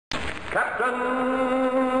Captain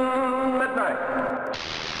Midnight.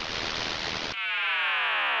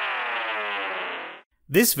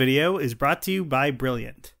 This video is brought to you by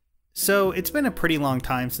Brilliant. So it's been a pretty long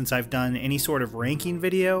time since I've done any sort of ranking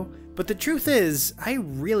video, but the truth is, I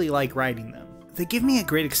really like writing them. They give me a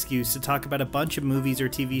great excuse to talk about a bunch of movies or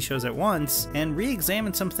TV shows at once and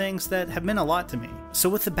re-examine some things that have meant a lot to me. So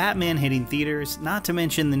with the Batman hitting theaters, not to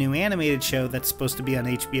mention the new animated show that's supposed to be on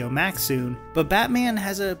HBO Max soon, but Batman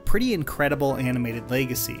has a pretty incredible animated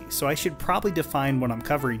legacy, so I should probably define what I'm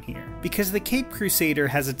covering here. Because the Caped Crusader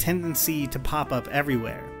has a tendency to pop up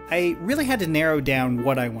everywhere, I really had to narrow down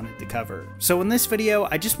what I wanted to cover. So in this video,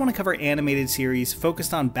 I just want to cover animated series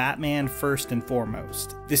focused on Batman first and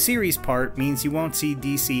foremost. The series part means you won't see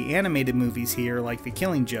DC animated movies here like The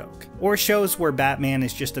Killing Joke, or shows where Batman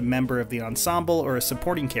is just a member of the ensemble or a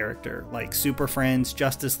supporting character like Super Friends,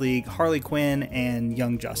 Justice League, Harley Quinn, and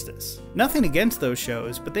Young Justice. Nothing against those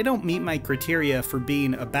shows, but they don't meet my criteria for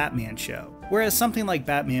being a Batman show, whereas something like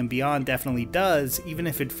Batman Beyond definitely does, even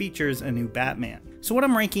if it features a new Batman. So what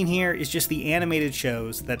I'm ranking here is just the animated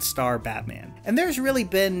shows that star Batman, and there's really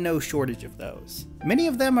been no shortage of those. Many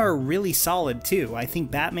of them are really solid too. I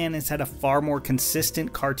think Batman has had a far more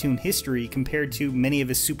consistent cartoon history compared to many of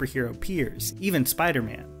his superhero peers, even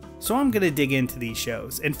Spider-Man. So I'm gonna dig into these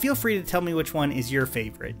shows, and feel free to tell me which one is your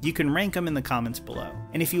favorite. You can rank them in the comments below.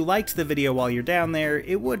 And if you liked the video while you're down there,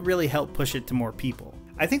 it would really help push it to more people.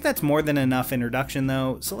 I think that's more than enough introduction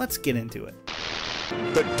though, so let's get into it.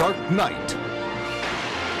 The Dark Knight.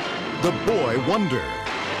 The Boy Wonder.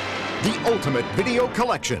 The Ultimate Video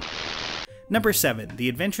Collection. Number 7, The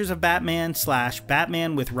Adventures of Batman /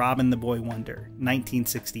 Batman with Robin the Boy Wonder,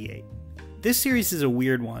 1968. This series is a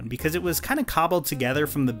weird one because it was kind of cobbled together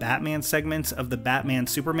from the Batman segments of the Batman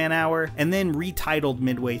Superman Hour and then retitled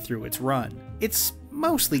midway through its run. It's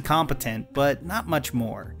mostly competent, but not much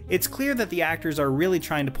more. It's clear that the actors are really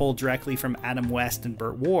trying to pull directly from Adam West and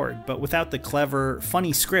Burt Ward, but without the clever,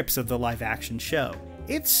 funny scripts of the live-action show.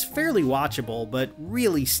 It's fairly watchable, but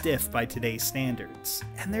really stiff by today's standards,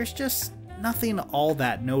 and there's just nothing all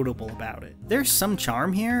that notable about it. There's some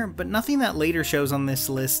charm here, but nothing that later shows on this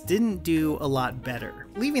list didn't do a lot better,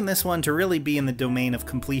 leaving this one to really be in the domain of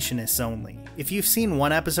completionists only. If you've seen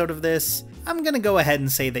one episode of this, I'm gonna go ahead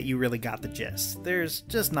and say that you really got the gist. There's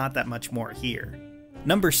just not that much more here.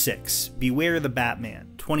 Number 6, Beware the Batman,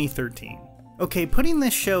 2013. Okay, putting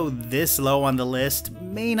this show this low on the list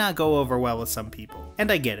may not go over well with some people.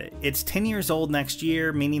 And I get it, it's 10 years old next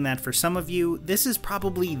year, meaning that for some of you, this is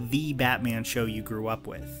probably the Batman show you grew up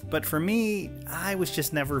with. But for me, I was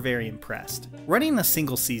just never very impressed. Running a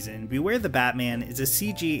single season, Beware the Batman is a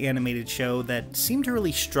CG animated show that seemed to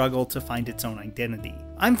really struggle to find its own identity.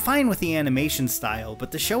 I'm fine with the animation style,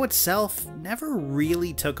 but the show itself never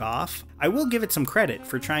really took off. I will give it some credit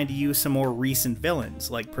for trying to use some more recent villains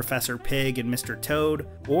like Professor Pig and Mr. Toad,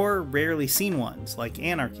 or rarely seen ones like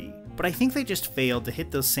Anarchy, but I think they just failed to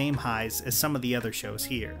hit those same highs as some of the other shows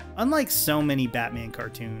here. Unlike so many Batman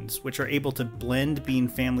cartoons, which are able to blend being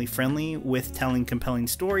family friendly with telling compelling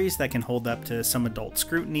stories that can hold up to some adult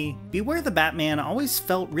scrutiny, Beware the Batman always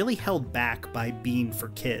felt really held back by being for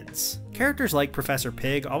kids. Characters like Professor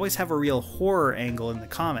Pig always have a real horror angle in the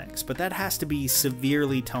comics, but that has to be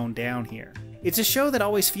severely toned down here. It's a show that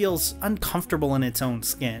always feels uncomfortable in its own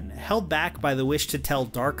skin, held back by the wish to tell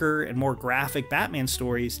darker and more graphic Batman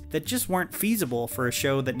stories that just weren't feasible for a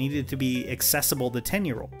show that needed to be accessible to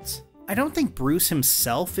 10-year-olds. I don't think Bruce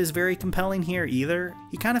himself is very compelling here either.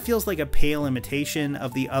 He kind of feels like a pale imitation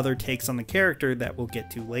of the other takes on the character that we'll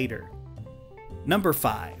get to later. Number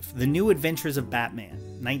 5, The New Adventures of Batman,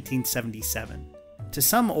 1977. To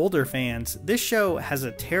some older fans, this show has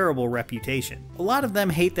a terrible reputation. A lot of them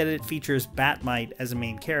hate that it features Batmite as a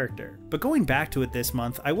main character, but going back to it this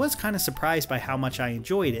month, I was kind of surprised by how much I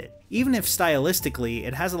enjoyed it, even if stylistically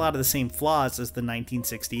it has a lot of the same flaws as the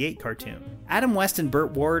 1968 cartoon. Adam West and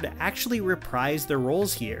Burt Ward actually reprised their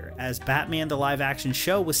roles here, as Batman the live-action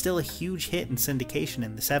show was still a huge hit in syndication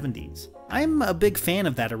in the 70s. I'm a big fan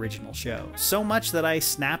of that original show, so much that I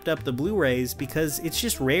snapped up the Blu-rays because it's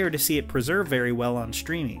just rare to see it preserved very well on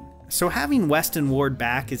streaming. So having West and Ward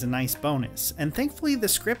back is a nice bonus, and thankfully the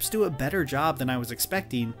scripts do a better job than I was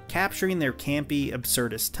expecting, capturing their campy,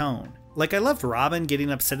 absurdist tone. Like, I loved Robin getting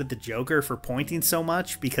upset at the Joker for pointing so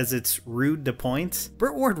much because it's rude to point.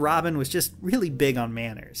 Burt Ward Robin was just really big on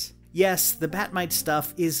manners. Yes, the Batmite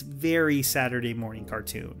stuff is very Saturday morning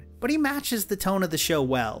cartoon, but he matches the tone of the show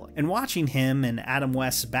well, and watching him and Adam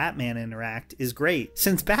West's Batman interact is great,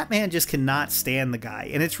 since Batman just cannot stand the guy,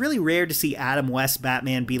 and it's really rare to see Adam West's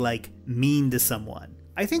Batman be like mean to someone.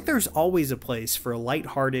 I think there's always a place for a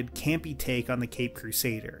lighthearted, campy take on the Caped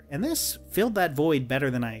Crusader, and this filled that void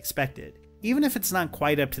better than I expected, even if it's not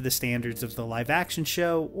quite up to the standards of the live-action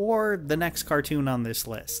show or the next cartoon on this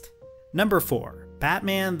list. Number 4,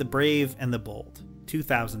 Batman, the Brave and the Bold,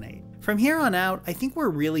 2008. From here on out, I think we're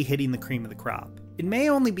really hitting the cream of the crop. It may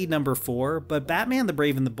only be number 4, but Batman, the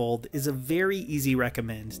Brave and the Bold is a very easy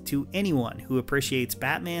recommend to anyone who appreciates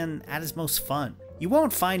Batman at his most fun. You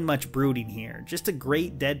won't find much brooding here, just a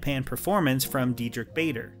great deadpan performance from Diedrich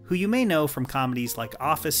Bader, who you may know from comedies like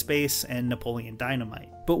Office Space and Napoleon Dynamite.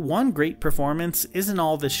 But one great performance isn't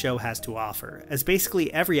all this show has to offer, as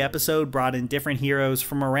basically every episode brought in different heroes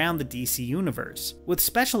from around the DC universe, with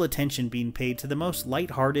special attention being paid to the most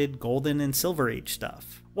lighthearted Golden and Silver Age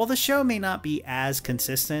stuff. While the show may not be as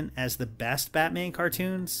consistent as the best Batman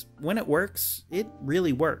cartoons, when it works, it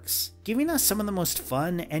really works, giving us some of the most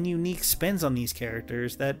fun and unique spins on these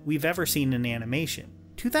characters that we've ever seen in animation.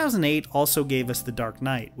 2008 also gave us The Dark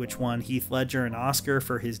Knight, which won Heath Ledger an Oscar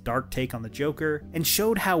for his dark take on the Joker, and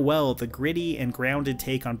showed how well the gritty and grounded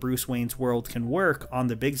take on Bruce Wayne's world can work on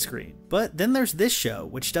the big screen. But then there's this show,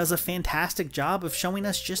 which does a fantastic job of showing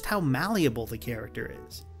us just how malleable the character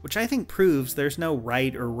is, which I think proves there's no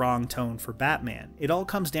right or wrong tone for Batman. It all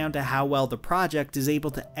comes down to how well the project is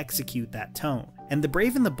able to execute that tone, and The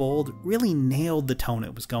Brave and the Bold really nailed the tone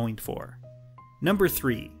it was going for. Number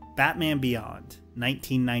 3, Batman Beyond,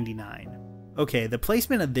 1999. Okay, the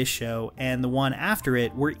placement of this show and the one after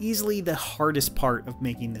it were easily the hardest part of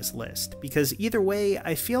making this list, because either way,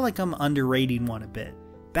 I feel like I'm underrating one a bit.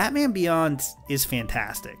 Batman Beyond is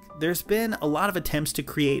fantastic. There's been a lot of attempts to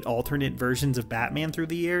create alternate versions of Batman through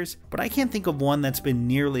the years, but I can't think of one that's been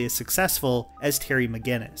nearly as successful as Terry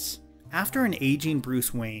McGinnis. After an aging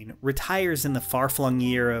Bruce Wayne retires in the far-flung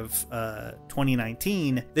year of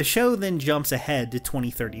 2019, the show then jumps ahead to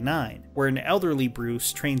 2039, where an elderly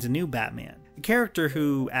Bruce trains a new Batman, a character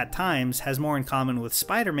who, at times, has more in common with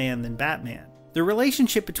Spider-Man than Batman. The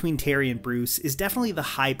relationship between Terry and Bruce is definitely the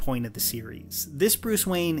high point of the series. This Bruce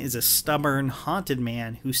Wayne is a stubborn, haunted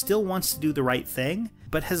man who still wants to do the right thing,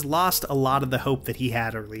 but has lost a lot of the hope that he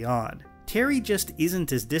had early on. Terry just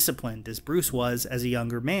isn't as disciplined as Bruce was as a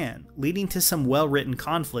younger man, leading to some well-written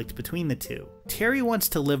conflict between the two. Terry wants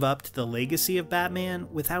to live up to the legacy of Batman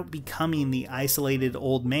without becoming the isolated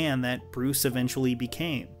old man that Bruce eventually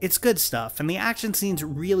became. It's good stuff, and the action scenes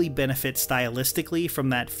really benefit stylistically from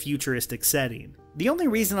that futuristic setting. The only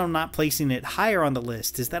reason I'm not placing it higher on the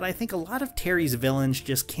list is that I think a lot of Terry's villains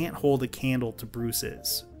just can't hold a candle to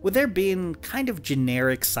Bruce's. With there being kind of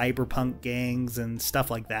generic cyberpunk gangs and stuff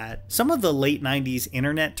like that, some of the late 90s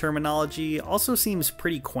internet terminology also seems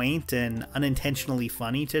pretty quaint and unintentionally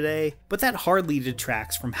funny today, but that hardly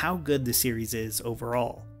detracts from how good the series is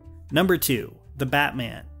overall. Number 2, The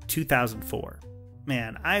Batman, 2004.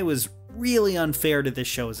 Man, I was really unfair to this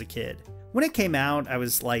show as a kid. When it came out, I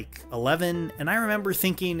was like 11, and I remember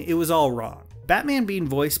thinking it was all wrong. Batman being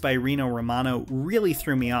voiced by Rino Romano really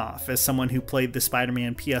threw me off as someone who played the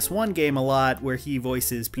Spider-Man PS1 game a lot where he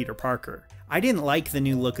voices Peter Parker. I didn't like the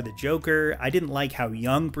new look of the Joker, I didn't like how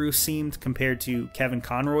young Bruce seemed compared to Kevin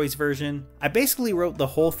Conroy's version. I basically wrote the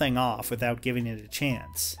whole thing off without giving it a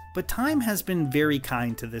chance. But time has been very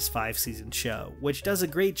kind to this 5-season show, which does a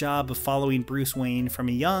great job of following Bruce Wayne from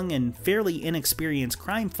a young and fairly inexperienced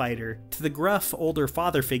crime fighter to the gruff older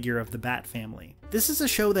father figure of the Bat family. This is a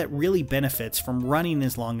show that really benefits from running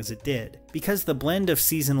as long as it did, because the blend of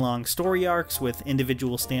season-long story arcs with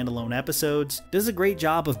individual standalone episodes does a great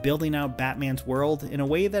job of building out Batman's world in a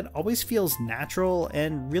way that always feels natural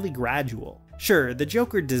and really gradual. Sure, the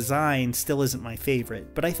Joker design still isn't my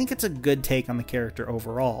favorite, but I think it's a good take on the character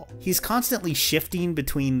overall. He's constantly shifting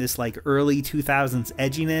between this like early 2000s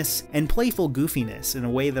edginess and playful goofiness in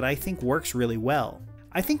a way that I think works really well.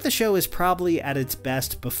 I think the show is probably at its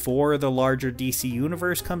best before the larger DC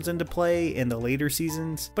universe comes into play in the later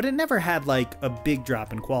seasons, but it never had like a big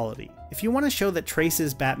drop in quality. If you want to show that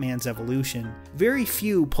traces Batman's evolution, very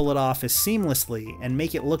few pull it off as seamlessly and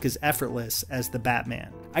make it look as effortless as the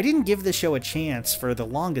Batman. I didn't give the show a chance for the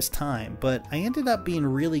longest time, but I ended up being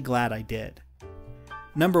really glad I did.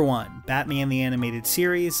 Number 1, Batman the Animated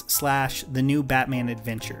Series / The New Batman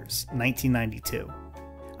Adventures, 1992.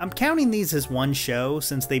 I'm counting these as one show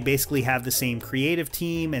since they basically have the same creative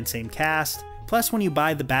team and same cast, plus when you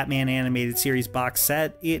buy the Batman Animated Series box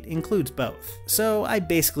set, it includes both. So I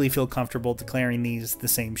basically feel comfortable declaring these the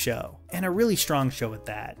same show, and a really strong show at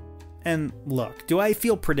that. And look, do I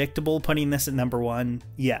feel predictable putting this at number 1?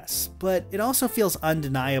 Yes, but it also feels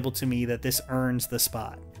undeniable to me that this earns the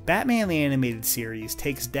spot. Batman the Animated Series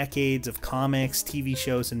takes decades of comics, TV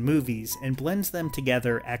shows, and movies and blends them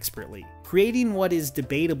together expertly, creating what is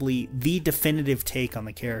debatably the definitive take on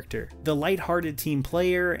the character. The lighthearted team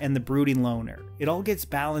player and the brooding loner. It all gets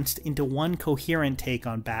balanced into one coherent take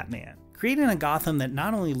on Batman, creating a Gotham that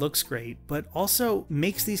not only looks great, but also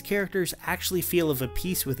makes these characters actually feel of a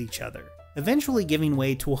piece with each other, eventually giving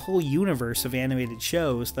way to a whole universe of animated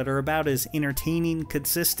shows that are about as entertaining,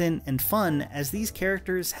 consistent, and fun as these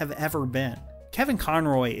characters have ever been. Kevin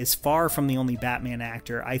Conroy is far from the only Batman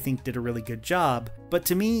actor I think did a really good job, but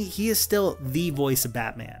to me, he is still the voice of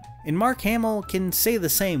Batman. And Mark Hamill can say the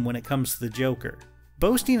same when it comes to the Joker.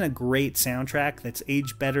 Boasting a great soundtrack that's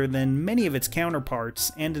aged better than many of its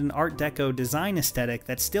counterparts, and an Art Deco design aesthetic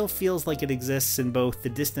that still feels like it exists in both the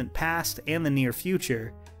distant past and the near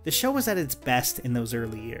future, the show was at its best in those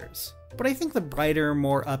early years. But I think the brighter,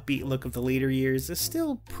 more upbeat look of the later years is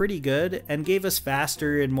still pretty good and gave us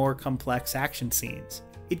faster and more complex action scenes.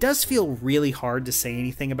 It does feel really hard to say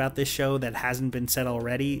anything about this show that hasn't been said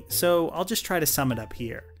already, so I'll just try to sum it up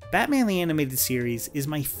here. Batman the Animated Series is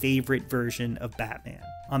my favorite version of Batman.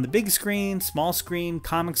 On the big screen, small screen,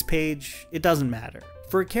 comics page, it doesn't matter.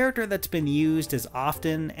 For a character that's been used as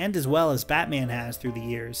often and as well as Batman has through the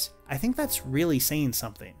years, I think that's really saying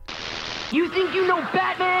something. You think you know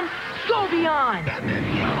Batman? Go beyond!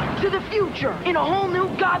 Batman beyond. To the future, in a whole new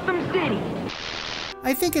Gotham City!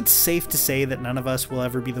 I think it's safe to say that none of us will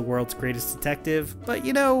ever be the world's greatest detective, but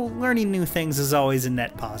you know, learning new things is always a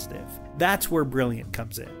net positive. That's where Brilliant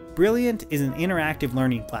comes in. Brilliant is an interactive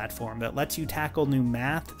learning platform that lets you tackle new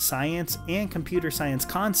math, science, and computer science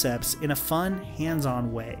concepts in a fun,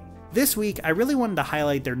 hands-on way. This week, I really wanted to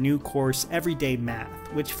highlight their new course, Everyday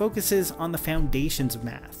Math, which focuses on the foundations of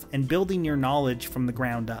math and building your knowledge from the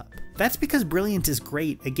ground up. That's because Brilliant is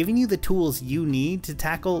great at giving you the tools you need to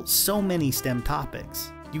tackle so many STEM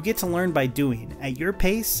topics. You get to learn by doing, at your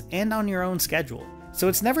pace and on your own schedule. So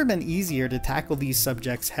it's never been easier to tackle these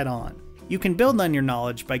subjects head-on. You can build on your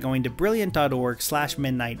knowledge by going to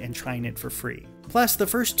brilliant.org/midnight and trying it for free. Plus, the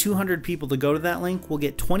first 200 people to go to that link will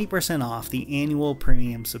get 20% off the annual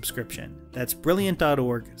premium subscription. That's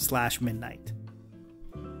brilliant.org/midnight.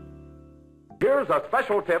 Here's a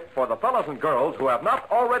special tip for the fellas and girls who have not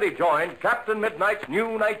already joined Captain Midnight's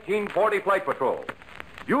new 1940 Flight Patrol.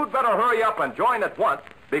 You'd better hurry up and join at once,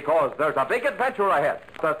 because there's a big adventure ahead.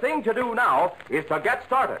 The thing to do now is to get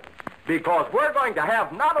started, because we're going to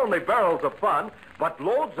have not only barrels of fun, but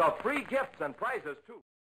loads of free gifts and prizes, too.